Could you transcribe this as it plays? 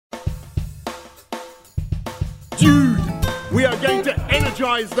Dude, we are going to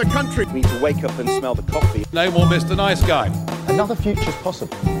energise the country. We need to wake up and smell the coffee. No more Mr. Nice Guy. Another future's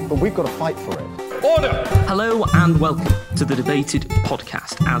possible, but we've got to fight for it. Order! Hello and welcome to the Debated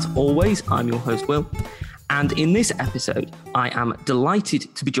podcast. As always, I'm your host, Will. And in this episode, I am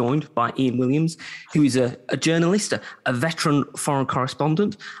delighted to be joined by Ian Williams, who is a journalist, a veteran foreign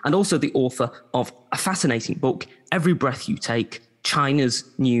correspondent, and also the author of a fascinating book, Every Breath You Take, China's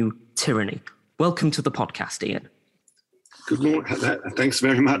New Tyranny. Welcome to the podcast, Ian. Good morning. Thanks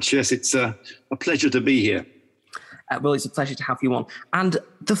very much. Yes, it's a pleasure to be here. Well, it's a pleasure to have you on. And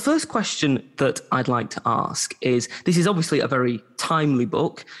the first question that I'd like to ask is, this is obviously a very timely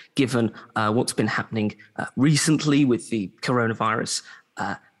book, given what's been happening recently with the coronavirus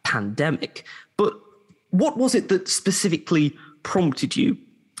pandemic. But what was it that specifically prompted you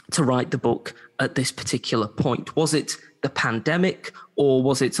to write the book at this particular point? Was it the pandemic, or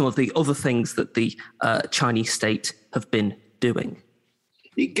was it some of the other things that the Chinese state have been doing?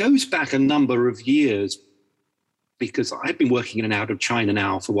 It goes back a number of years, because I've been working in and out of China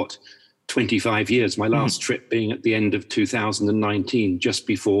now for 25 years, my last trip being at the end of 2019, just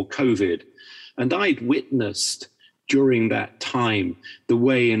before COVID. And I'd witnessed during that time the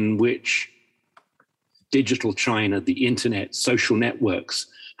way in which digital China, the internet, social networks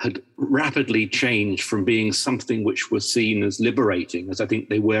had rapidly changed from being something which was seen as liberating, as I think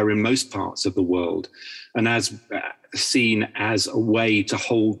they were in most parts of the world, and as seen as a way to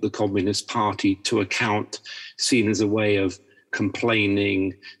hold the Communist Party to account, seen as a way of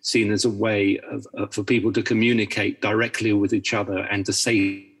complaining, seen as a way of for people to communicate directly with each other and to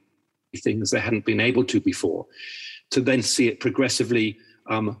say things they hadn't been able to before, to then see it progressively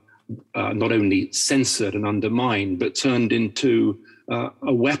not only censored and undermined, but turned into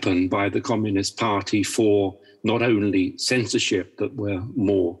a weapon by the Communist Party for not only censorship that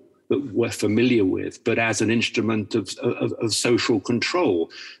we're familiar with, but as an instrument of social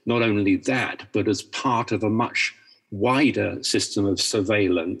control. Not only that, but as part of a much wider system of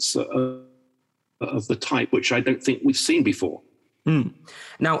surveillance of the type which I don't think we've seen before.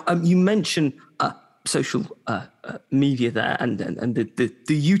 Now, you mentioned social media there and the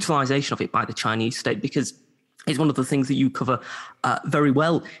utilisation of it by the Chinese state, because it's one of the things that you cover very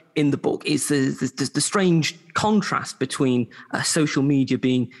well in the book. Is the strange contrast between social media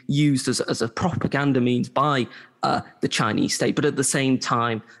being used as a propaganda means by the Chinese state, but at the same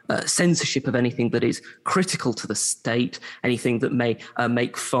time, censorship of anything that is critical to the state, anything that may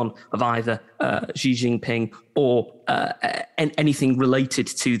make fun of either Xi Jinping or anything related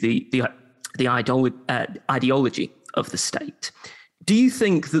to the ideology of the state. Do you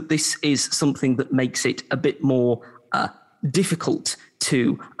think that this is something that makes it a bit more difficult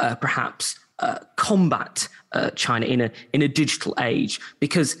to perhaps combat China in a digital age?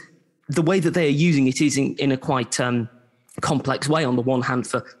 Because the way that they are using it is in a quite complex way, on the one hand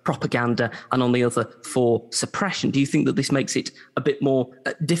for propaganda and on the other for suppression. Do you think that this makes it a bit more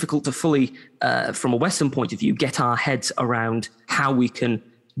difficult to fully, from a Western point of view, get our heads around how we can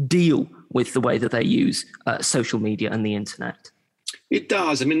deal with the way that they use social media and the internet? It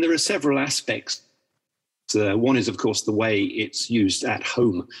does. I mean, there are several aspects. One is, of course, the way it's used at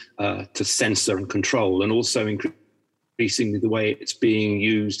home to censor and control, and also increasingly the way it's being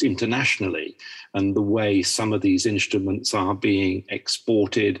used internationally, and the way some of these instruments are being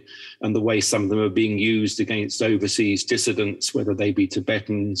exported, and the way some of them are being used against overseas dissidents, whether they be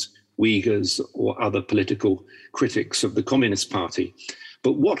Tibetans, Uyghurs, or other political critics of the Communist Party.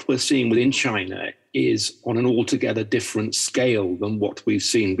 But what we're seeing within China is on an altogether different scale than what we've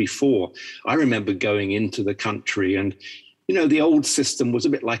seen before. I remember going into the country and, the old system was a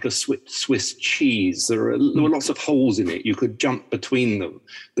bit like a Swiss cheese. There were lots of holes in it. You could jump between them.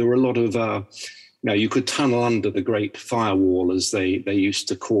 There were a lot of, you could tunnel under the Great Firewall, as they used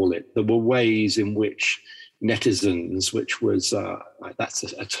to call it. There were ways in which netizens, which was, that's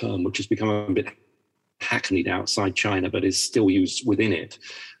a term which has become a bit hackneyed outside China, but is still used within it.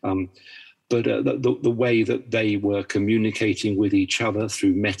 But the way that they were communicating with each other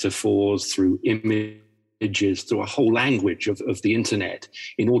through metaphors, through images, through a whole language of the internet,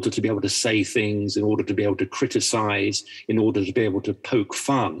 in order to be able to say things, in order to be able to criticize, in order to be able to poke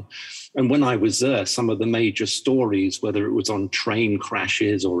fun. And when I was there, some of the major stories, whether it was on train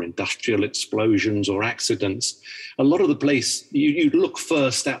crashes or industrial explosions or accidents, a lot of the place, you'd look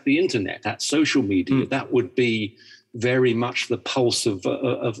first at the internet, at social media. That would be very much the pulse of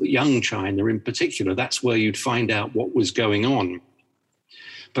young China in particular. That's where you'd find out what was going on.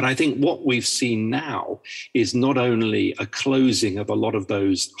 But I think what we've seen now is not only a closing of a lot of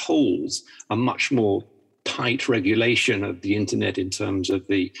those holes, a much more tight regulation of the internet in terms of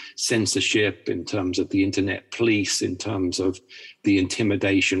the censorship, in terms of the internet police, in terms of the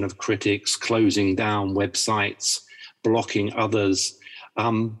intimidation of critics, closing down websites, blocking others.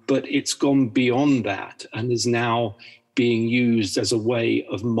 But it's gone beyond that and is now being used as a way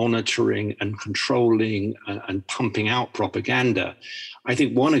of monitoring and controlling and pumping out propaganda. I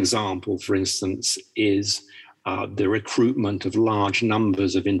think one example, for instance, is the recruitment of large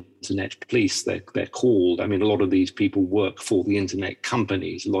numbers of internet police, they're called. I mean, a lot of these people work for the internet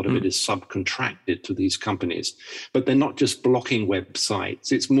companies. A lot of it is subcontracted to these companies. But they're not just blocking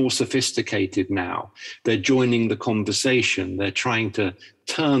websites. It's more sophisticated now. They're joining the conversation. They're trying to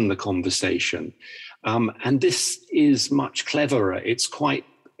turn the conversation. And this is much cleverer.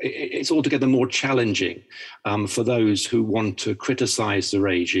 It's altogether more challenging for those who want to criticize the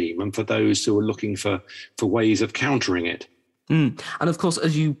regime and for those who are looking for ways of countering it. And of course,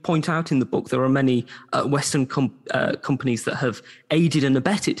 as you point out in the book, there are many Western companies that have aided and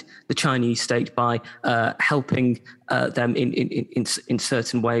abetted the Chinese state by helping them in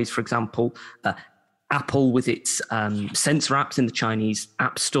certain ways. For example, Apple with its censor apps in the Chinese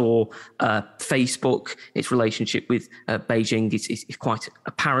App Store, Facebook, its relationship with Beijing is quite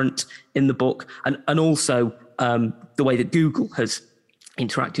apparent in the book, and also the way that Google has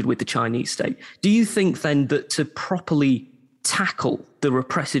interacted with the Chinese state. Do you think then that to properly tackle the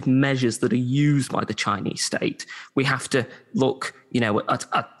repressive measures that are used by the Chinese state, we have to look,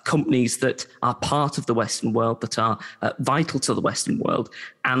 at companies that are part of the Western world, that are vital to the Western world,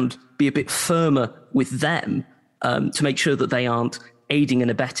 and be a bit firmer with them to make sure that they aren't aiding and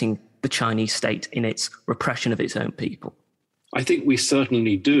abetting the Chinese state in its repression of its own people? I think we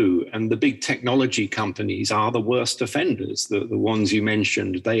certainly do. And the big technology companies are the worst offenders. The ones you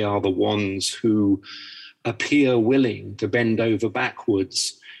mentioned, they are the ones who appear willing to bend over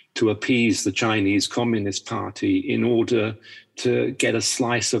backwards to appease the Chinese Communist Party in order to get a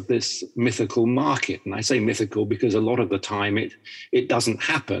slice of this mythical market. And I say mythical because a lot of the time it doesn't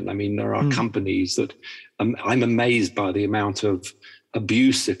happen. I mean, there are companies that I'm amazed by the amount of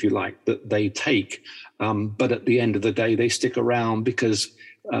abuse, if you like, that they take. But at the end of the day, they stick around because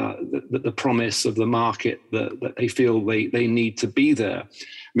the promise of the market that they feel they need to be there.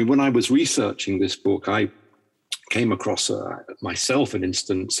 I mean, when I was researching this book, I came across myself an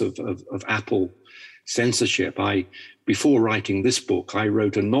instance of Apple censorship. Before writing this book, I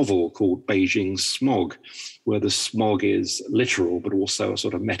wrote a novel called Beijing's Smog, where the smog is literal, but also a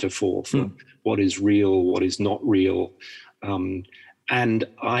sort of metaphor for what is real, what is not real. And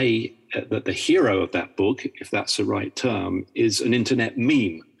the hero of that book, if that's the right term, is an internet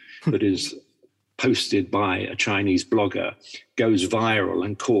meme that is posted by a Chinese blogger, goes viral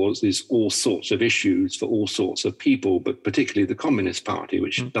and causes all sorts of issues for all sorts of people, but particularly the Communist Party,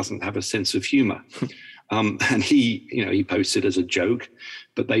 which doesn't have a sense of humor. And he posts it as a joke,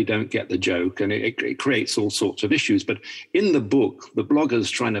 but they don't get the joke, and it creates all sorts of issues. But in the book, the blogger's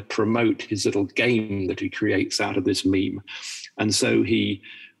trying to promote his little game that he creates out of this meme. And so he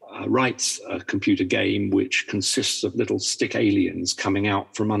writes a computer game which consists of little stick aliens coming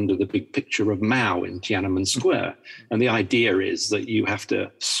out from under the big picture of Mao in Tiananmen Square. And the idea is that you have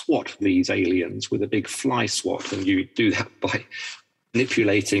to swat these aliens with a big fly swat, and you do that by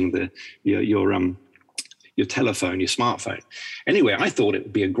manipulating your telephone, your smartphone. Anyway, I thought it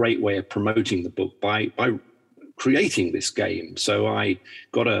would be a great way of promoting the book by creating this game. So I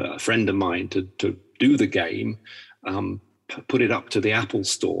got a friend of mine to do the game, put it up to the Apple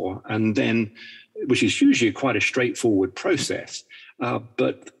Store, and then, which is usually quite a straightforward process.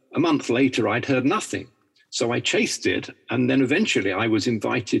 But a month later, I'd heard nothing. So I chased it, and then eventually I was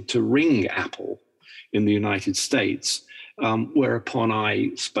invited to ring Apple in the United States, whereupon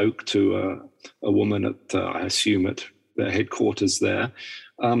I spoke to a woman at, I assume, at their headquarters there,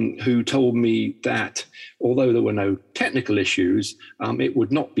 who told me that although there were no technical issues, it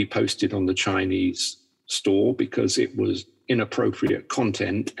would not be posted on the Chinese store because it was inappropriate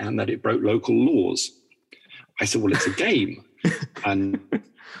content and that it broke local laws. I said, well, it's a game.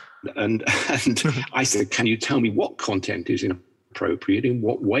 and I said, can you tell me what content is inappropriate, in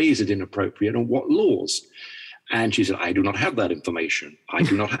what way is it inappropriate, and what laws? And she said, I do not have that information. I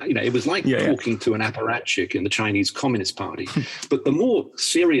do not, it was like talking to an apparatchik in the Chinese Communist Party. But the more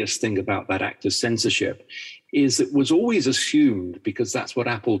serious thing about that act of censorship is it was always assumed, because that's what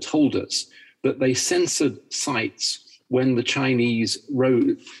Apple told us, that they censored sites when the Chinese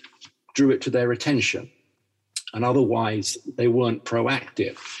drew it to their attention. And otherwise, they weren't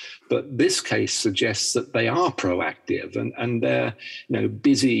proactive. But this case suggests that they are proactive and they're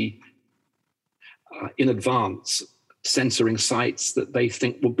busy in advance censoring sites that they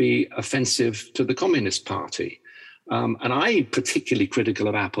think will be offensive to the Communist Party. And I'm particularly critical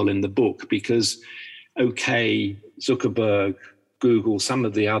of Apple in the book because, okay, Zuckerberg, Google, some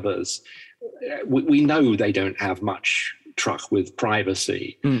of the others, we know they don't have much truck with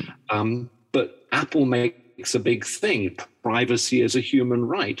privacy. But Apple makes a big thing. Privacy is a human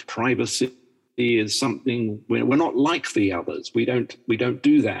right. Privacy is something we're not like the others. We don't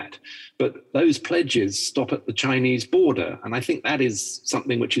do that. But those pledges stop at the Chinese border, and I think that is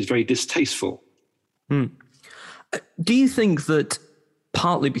something which is very distasteful. Do you think that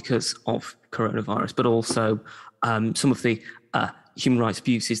partly because of coronavirus, but also some of the human rights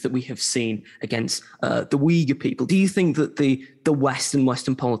abuses that we have seen against the Uyghur people, do you think that the West and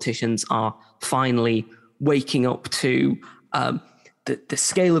Western politicians are finally waking up to the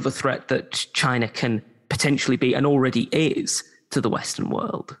scale of a threat that China can potentially be and already is to the Western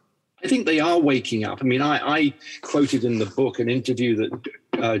world? I think they are waking up. I mean, I quoted in the book an interview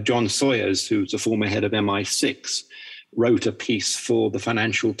that John Sawyers, who's a former head of MI6, wrote a piece for the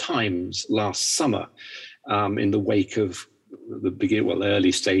Financial Times last summer in the wake of the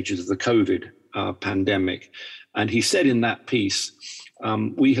early stages of the COVID pandemic. And he said in that piece,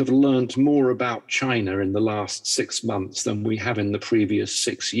 we have learned more about China in the last 6 months than we have in the previous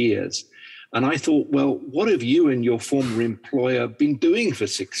 6 years. And I thought, well, what have you and your former employer been doing for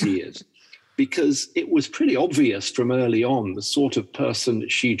 6 years? Because it was pretty obvious from early on the sort of person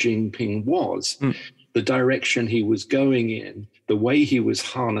Xi Jinping was, the direction he was going in, the way he was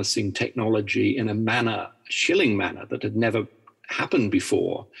harnessing technology in a chilling manner that had never happened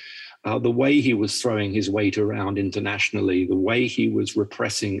before, the way he was throwing his weight around internationally, the way he was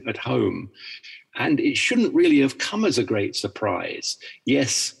repressing at home. And it shouldn't really have come as a great surprise.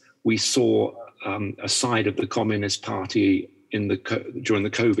 Yes, we saw a side of the Communist Party during the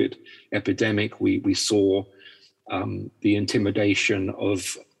COVID epidemic. We saw the intimidation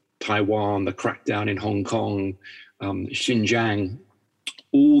of Taiwan, the crackdown in Hong Kong, Xinjiang.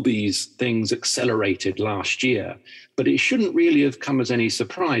 All these things accelerated last year, but it shouldn't really have come as any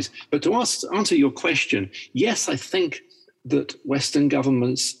surprise. But to answer your question, yes, I think that Western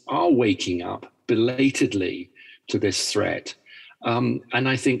governments are waking up belatedly to this threat. And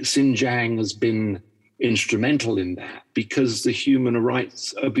I think Xinjiang has been instrumental in that because the human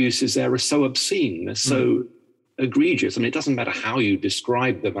rights abuses there are so obscene, they're so egregious. I mean, it doesn't matter how you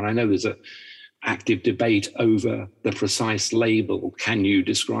describe them. And I know there's an active debate over the precise label. Can you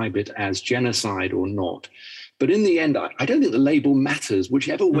describe it as genocide or not? But in the end, I don't think the label matters.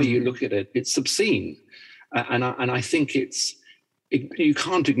 Whichever way you look at it, it's obscene. And I think you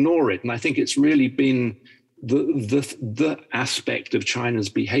can't ignore it. And I think it's really been the aspect of China's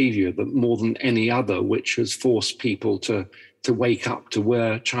behavior that more than any other, which has forced people to wake up to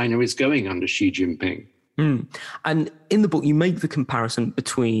where China is going under Xi Jinping. And in the book, you make the comparison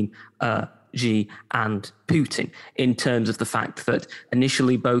between Xi and Putin in terms of the fact that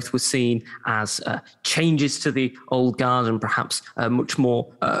initially both were seen as changes to the old guard and perhaps much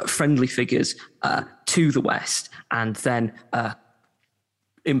more friendly figures to the West. And then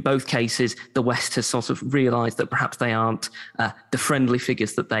in both cases, the West has sort of realized that perhaps they aren't the friendly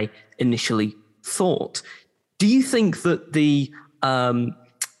figures that they initially thought. Do you think that the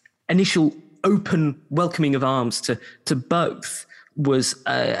initial open welcoming of arms to both was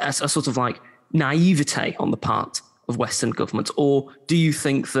a sort of like naivete on the part of Western governments? Or do you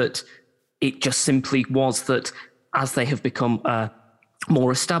think that it just simply was that as they have become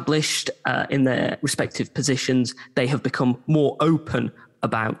more established in their respective positions, they have become more open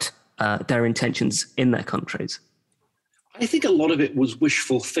about their intentions in their countries? I think a lot of it was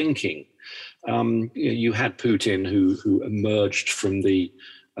wishful thinking. You had Putin who emerged from the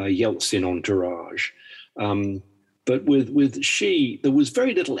Yeltsin entourage. But with Xi, there was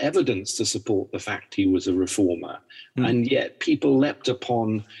very little evidence to support the fact he was a reformer. And yet people leapt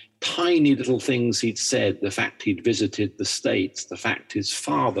upon tiny little things he'd said, the fact he'd visited the States, the fact his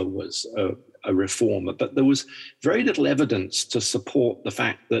father was a reformer. But there was very little evidence to support the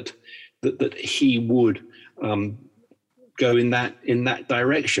fact that he would go in that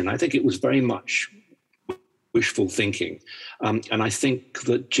direction. I think it was very much wishful thinking. And I think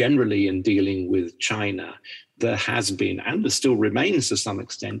that generally in dealing with China, there has been, and there still remains to some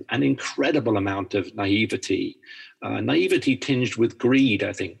extent, an incredible amount of naivety tinged with greed,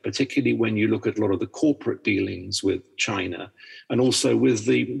 I think, particularly when you look at a lot of the corporate dealings with China and also with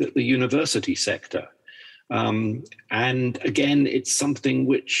the university sector. And again, it's something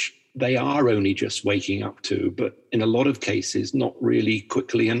which they are only just waking up to, but in a lot of cases, not really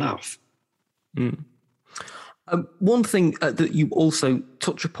quickly enough. One thing that you also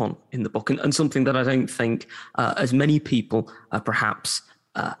touch upon in the book, and something that I don't think as many people are perhaps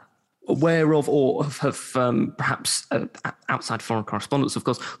aware of or have perhaps outside foreign correspondents, of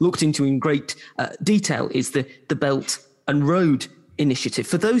course, looked into in great detail, is the Belt and Road Initiative.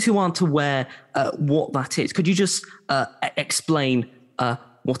 For those who aren't aware what that is, could you just explain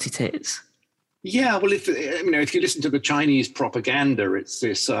what it is? Yeah, well, if you listen to the Chinese propaganda, it's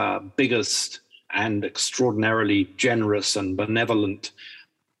this biggest and extraordinarily generous and benevolent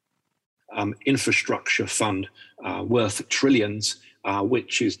infrastructure fund worth trillions,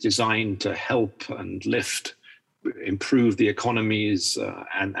 which is designed to help and improve the economies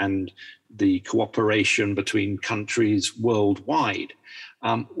and the cooperation between countries worldwide.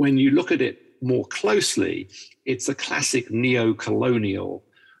 When you look at it more closely, it's a classic neo-colonial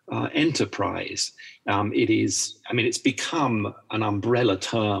enterprise. It's become an umbrella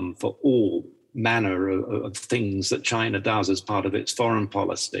term for all manner of things that China does as part of its foreign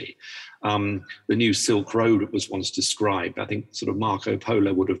policy. The new Silk Road was once described, I think sort of Marco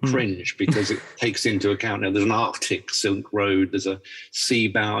Polo would have cringed because it takes into account, there's an Arctic Silk Road, there's a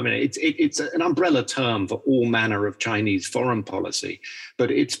seabound. It's an umbrella term for all manner of Chinese foreign policy, but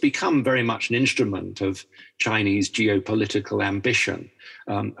it's become very much an instrument of Chinese geopolitical ambition,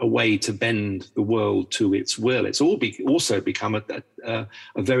 a way to bend the world to its will. It's also become a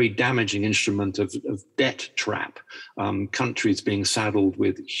very damaging instrument of debt trap, countries being saddled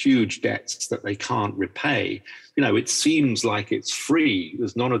with huge debts that they can't repay. It seems like it's free.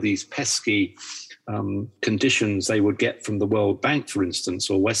 There's none of these pesky conditions they would get from the World Bank, for instance,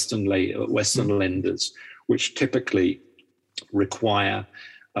 or Western lenders, which typically require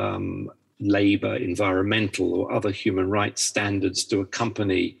labor, environmental, or other human rights standards to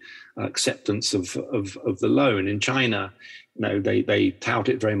accompany acceptance of the loan. In China, they tout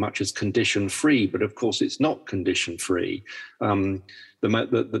it very much as condition-free, but of course it's not condition-free.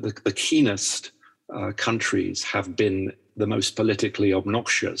 The keenest countries have been the most politically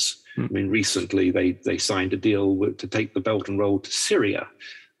obnoxious. Recently they signed a deal to take the Belt and Road to Syria,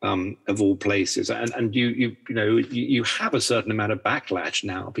 of all places, and you have a certain amount of backlash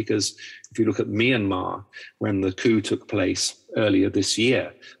now, because if you look at Myanmar, when the coup took place earlier this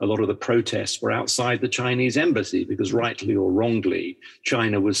year, a lot of the protests were outside the Chinese embassy because, rightly or wrongly,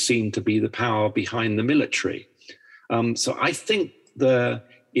 China was seen to be the power behind the military. So I think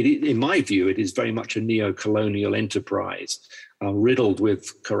in my view, it is very much a neo-colonial enterprise, riddled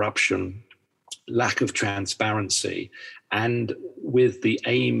with corruption, lack of transparency, and with the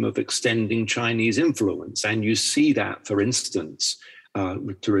aim of extending Chinese influence. And you see that, for instance,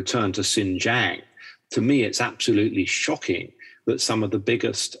 to return to Xinjiang, to me, it's absolutely shocking that some of the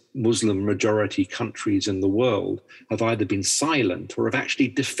biggest Muslim majority countries in the world have either been silent or have actually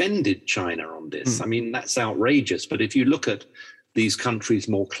defended China on this. That's outrageous. But if you look at these countries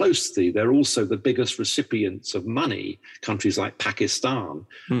more closely, they're also the biggest recipients of money, countries like Pakistan,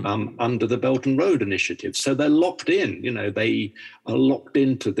 under the Belt and Road Initiative. So they're locked in, they are locked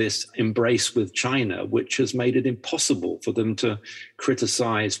into this embrace with China, which has made it impossible for them to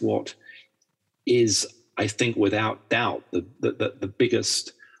criticize what is, I think, without doubt, the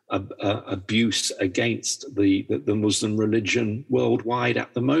biggest abuse against the Muslim religion worldwide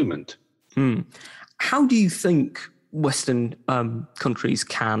at the moment. How do you think Western countries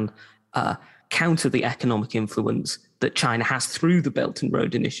can counter the economic influence that China has through the Belt and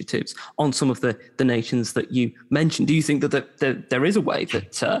Road Initiatives on some of the nations that you mentioned? Do you think that there is a way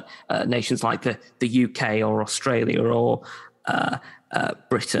that nations like the UK or Australia or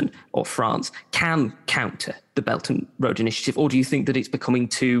Britain or France can counter the Belt and Road Initiative? Or do you think that it's becoming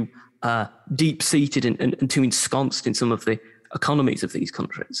too deep-seated and too ensconced in some of the economies of these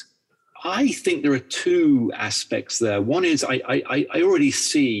countries? I think there are two aspects there. One is I already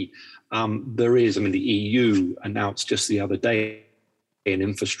see the EU announced just the other day an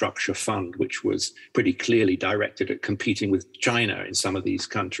infrastructure fund, which was pretty clearly directed at competing with China in some of these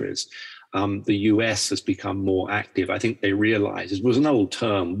countries. The US has become more active. I think they realize, it was an old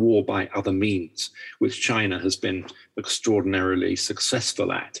term, war by other means, which China has been extraordinarily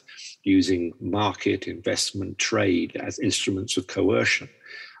successful at, using market, investment, trade as instruments of coercion.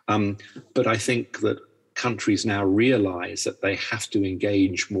 But I think that countries now realize that they have to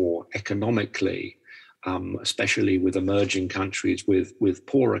engage more economically, especially with emerging countries, with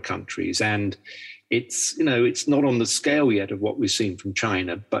poorer countries. And it's not on the scale yet of what we've seen from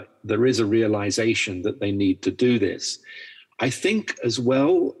China, but there is a realization that they need to do this. I think as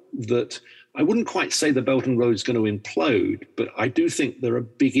well that I wouldn't quite say the Belt and Road is going to implode, but I do think there are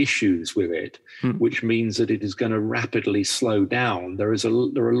big issues with it, which means that it is going to rapidly slow down. There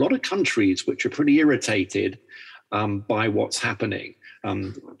are a lot of countries which are pretty irritated by what's happening.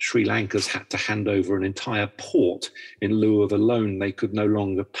 Sri Lanka's had to hand over an entire port in lieu of a loan they could no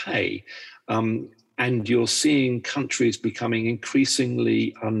longer pay. And you're seeing countries becoming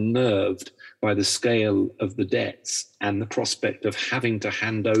increasingly unnerved by the scale of the debts and the prospect of having to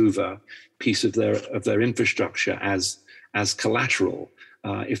hand over piece of their infrastructure as collateral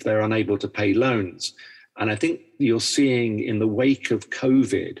if they're unable to pay loans. And I think you're seeing in the wake of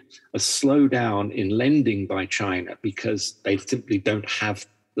COVID a slowdown in lending by China because they simply don't have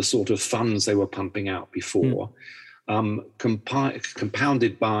the sort of funds they were pumping out before,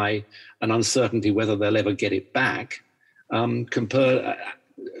 compounded by an uncertainty whether they'll ever get it back,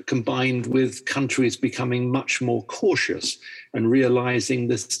 combined with countries becoming much more cautious and realizing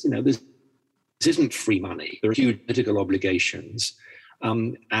this isn't free money. There are huge political obligations,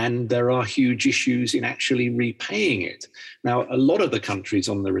 and there are huge issues in actually repaying it. Now, a lot of the countries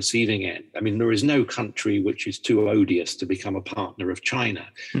on the receiving end, I mean, there is no country which is too odious to become a partner of China.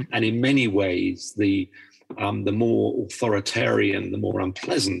 And in many ways, the more authoritarian, the more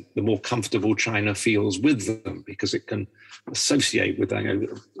unpleasant, the more comfortable China feels with them because it can associate with,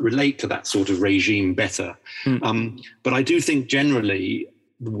 relate to that sort of regime better. But I do think generally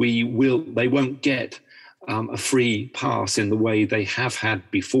they won't get a free pass in the way they have had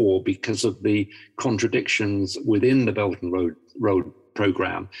before because of the contradictions within the Belt and Road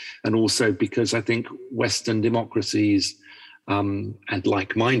program, and also because I think Western democracies and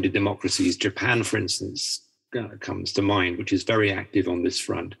like-minded democracies, Japan, for instance, comes to mind, which is very active on this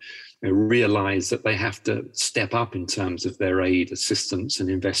front, realize that they have to step up in terms of their aid, assistance, and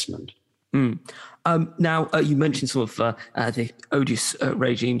investment. Now, you mentioned some of the odious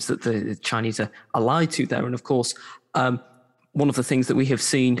regimes that the Chinese are allied to there. And of course, one of the things that we have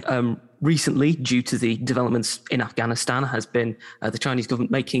seen recently due to the developments in Afghanistan has been the Chinese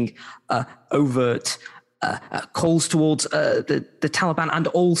government making overt calls towards the Taliban, and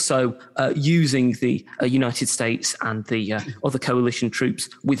also using the United States and the other coalition troops'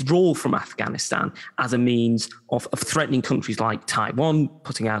 withdrawal from Afghanistan as a means of threatening countries like Taiwan,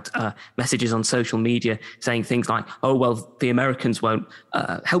 putting out messages on social media saying things like, oh, well, the Americans won't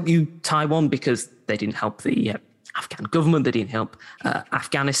help you, Taiwan, because they didn't help the Afghan government, they didn't help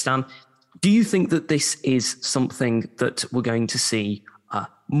Afghanistan. Do you think that this is something that we're going to see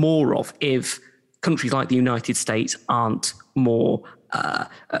more of if countries like the United States aren't more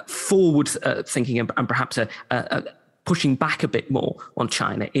forward thinking and perhaps pushing back a bit more on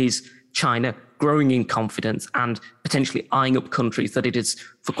China? Is China growing in confidence and potentially eyeing up countries that it has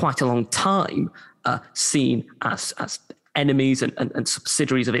for quite a long time seen as enemies and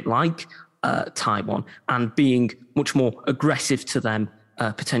subsidiaries of it, like Taiwan, and being much more aggressive to them,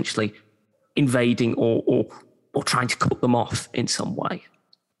 potentially invading or trying to cut them off in some way?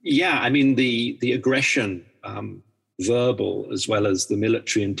 Yeah, I mean, the aggression, verbal as well as the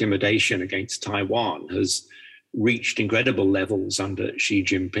military intimidation against Taiwan has reached incredible levels under Xi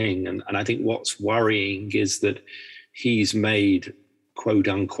Jinping. And I think what's worrying is that he's made, quote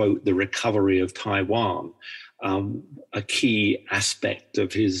unquote, the recovery of Taiwan a key aspect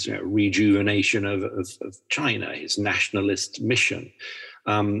of his rejuvenation of China, his nationalist mission,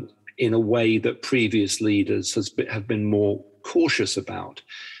 in a way that previous leaders have been more cautious about.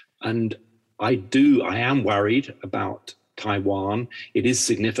 And I am worried about Taiwan. It is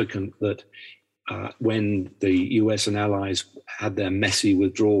significant that when the US and allies had their messy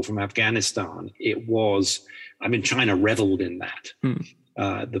withdrawal from Afghanistan, China reveled in that.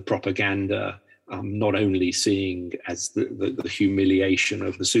 The propaganda, not only seeing as the humiliation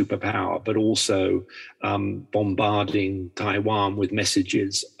of the superpower, but also bombarding Taiwan with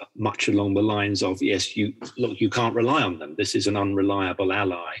messages much along the lines of, yes, you can't rely on them. This is an unreliable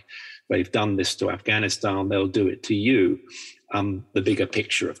ally. They've done this to Afghanistan, they'll do it to you. The bigger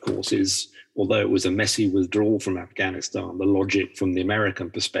picture, of course, is, although it was a messy withdrawal from Afghanistan, the logic from the American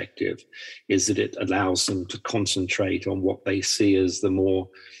perspective is that it allows them to concentrate on what they see as the more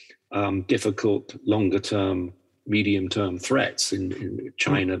difficult, longer-term, medium-term threats, in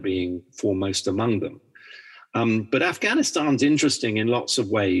China being foremost among them. But Afghanistan's interesting in lots of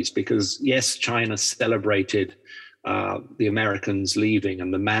ways because, yes, China celebrated the Americans leaving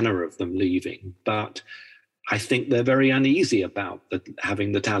and the manner of them leaving, but I think they're very uneasy about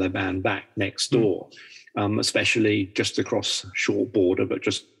having the Taliban back next door, especially just across short border, but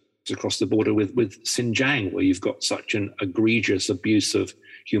just across the border with Xinjiang, where you've got such an egregious abuse of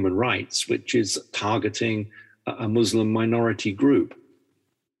human rights, which is targeting a Muslim minority group.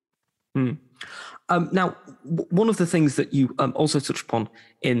 Now, one of the things that you also touched upon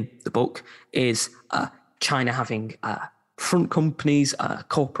in the book is China having front companies,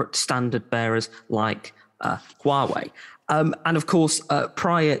 corporate standard bearers like Huawei. And of course,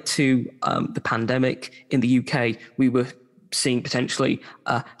 prior to the pandemic in the UK, we were seeing potentially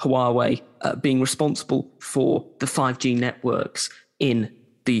Huawei being responsible for the 5G networks in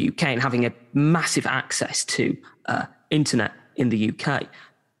the UK and having a massive access to internet in the UK.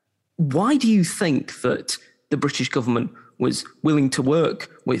 Why do you think that the British government was willing to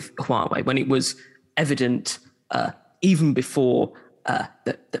work with Huawei when it was evident even before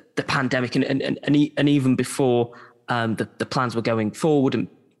the pandemic and even before the plans were going forward, and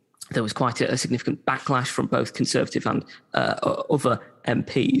there was quite a significant backlash from both Conservative and other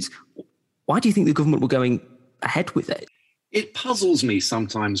MPs? Why do you think the government were going ahead with it? It puzzles me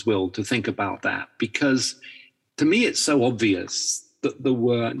sometimes, Will, to think about that, because to me it's so obvious that there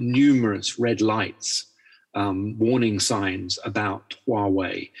were numerous red lights, warning signs about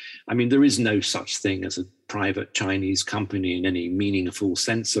Huawei. I mean, there is no such thing as a private Chinese company in any meaningful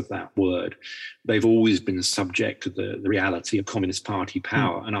sense of that word. They've always been subject to the reality of Communist Party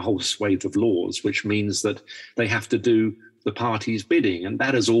power and a whole swathe of laws, which means that they have to do the party's bidding. And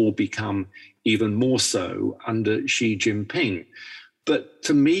that has all become even more so under Xi Jinping. But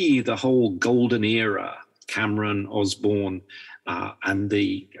to me, the whole golden era, Cameron, Osborne, and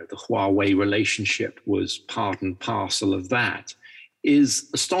the Huawei relationship was part and parcel of that, is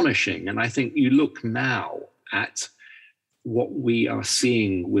astonishing. And I think you look now at what we are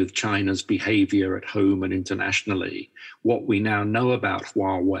seeing with China's behavior at home and internationally, what we now know about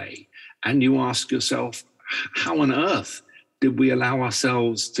Huawei, and you ask yourself, how on earth did we allow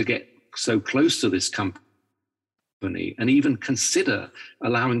ourselves to get so close to this company and even consider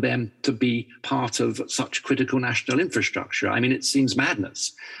allowing them to be part of such critical national infrastructure? I mean, it seems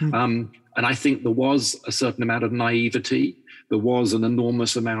madness. And I think there was a certain amount of naivety. There was an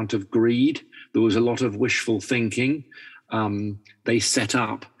enormous amount of greed. There was a lot of wishful thinking. They set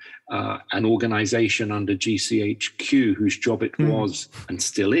up an organization under GCHQ, whose job it was and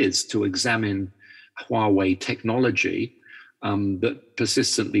still is to examine Huawei technology, that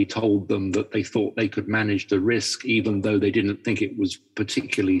persistently told them that they thought they could manage the risk, even though they didn't think it was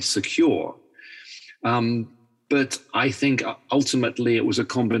particularly secure. But I think ultimately it was a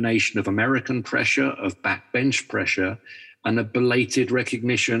combination of American pressure, of backbench pressure, and a belated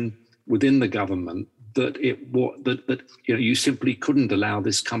recognition within the government that you simply couldn't allow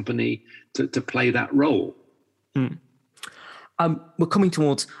this company to play that role. We're coming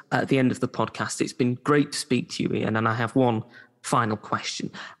towards the end of the podcast. It's been great to speak to you, Ian, and I have one final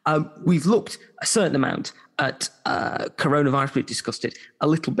question. We've looked a certain amount at coronavirus. We've discussed it a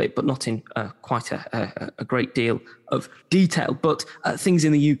little bit, but not in quite a great deal of detail. But things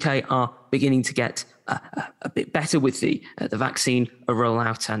in the UK are beginning to get a bit better with the vaccine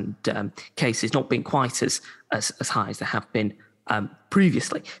rollout and cases not being quite as high as they have been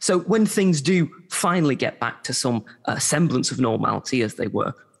previously. So when things do finally get back to some semblance of normality as they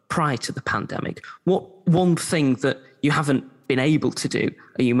were prior to the pandemic, what one thing that you haven't been able to do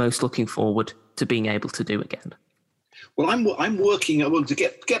are you most looking forward to being able to do again? Well, I'm working to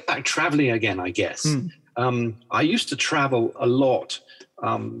get back traveling again, I guess. I used to travel a lot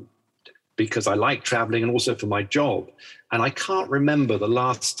because I like traveling and also for my job. And I can't remember the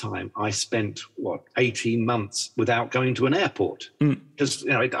last time I spent, 18 months without going to an airport. Just,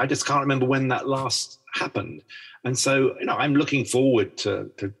 I just can't remember when that last happened. And so, I'm looking forward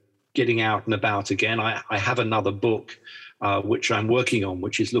to getting out and about again. I have another book, which I'm working on,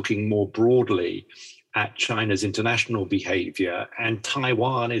 which is looking more broadly at China's international behavior, and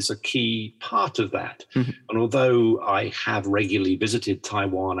Taiwan is a key part of that. And although I have regularly visited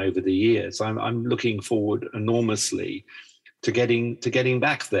Taiwan over the years, I'm looking forward enormously to getting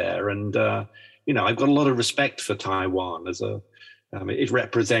back there. And I've got a lot of respect for Taiwan as it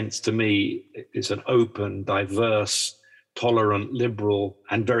represents to me, it's an open, diverse, tolerant, liberal,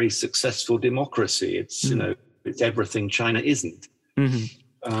 and very successful democracy. It's it's everything China isn't.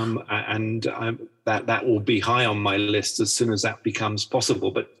 That will be high on my list as soon as that becomes possible.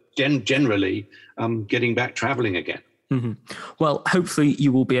 But generally, getting back traveling again. Well, hopefully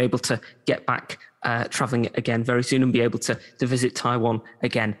you will be able to get back traveling again very soon and be able to visit Taiwan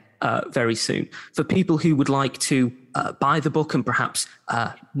again very soon. For people who would like to buy the book and perhaps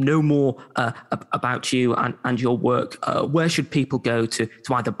know more about you and your work, where should people go to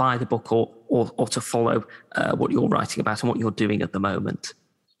either buy the book or to follow what you're writing about and what you're doing at the moment?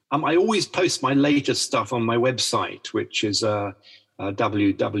 I always post my latest stuff on my website, which is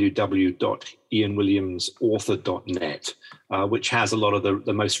www.ianwilliamsauthor.net, which has a lot of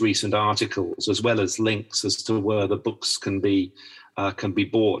the most recent articles, as well as links as to where the books can be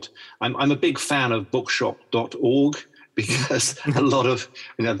bought. I'm a big fan of bookshop.org, because a lot of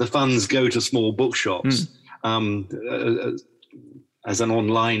the funds go to small bookshops as an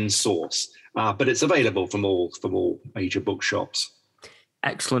online source, but it's available from all major bookshops.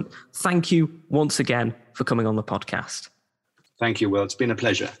 Excellent. Thank you once again for coming on the podcast. Thank you, Will. It's been a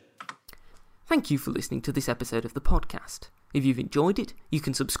pleasure. Thank you for listening to this episode of the podcast. If you've enjoyed it, you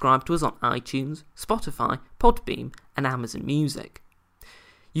can subscribe to us on iTunes, Spotify, Podbean, and Amazon Music.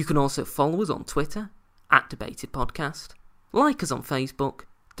 You can also follow us on Twitter, @DebatedPodcast, like us on Facebook,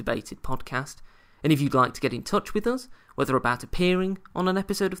 Debated Podcast, and if you'd like to get in touch with us, whether about appearing on an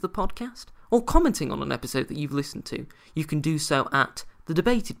episode of the podcast or commenting on an episode that you've listened to, you can do so at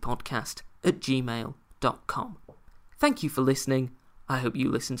thedebatedpodcast@gmail.com. Thank you for listening. I hope you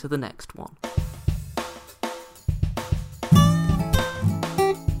listen to the next one.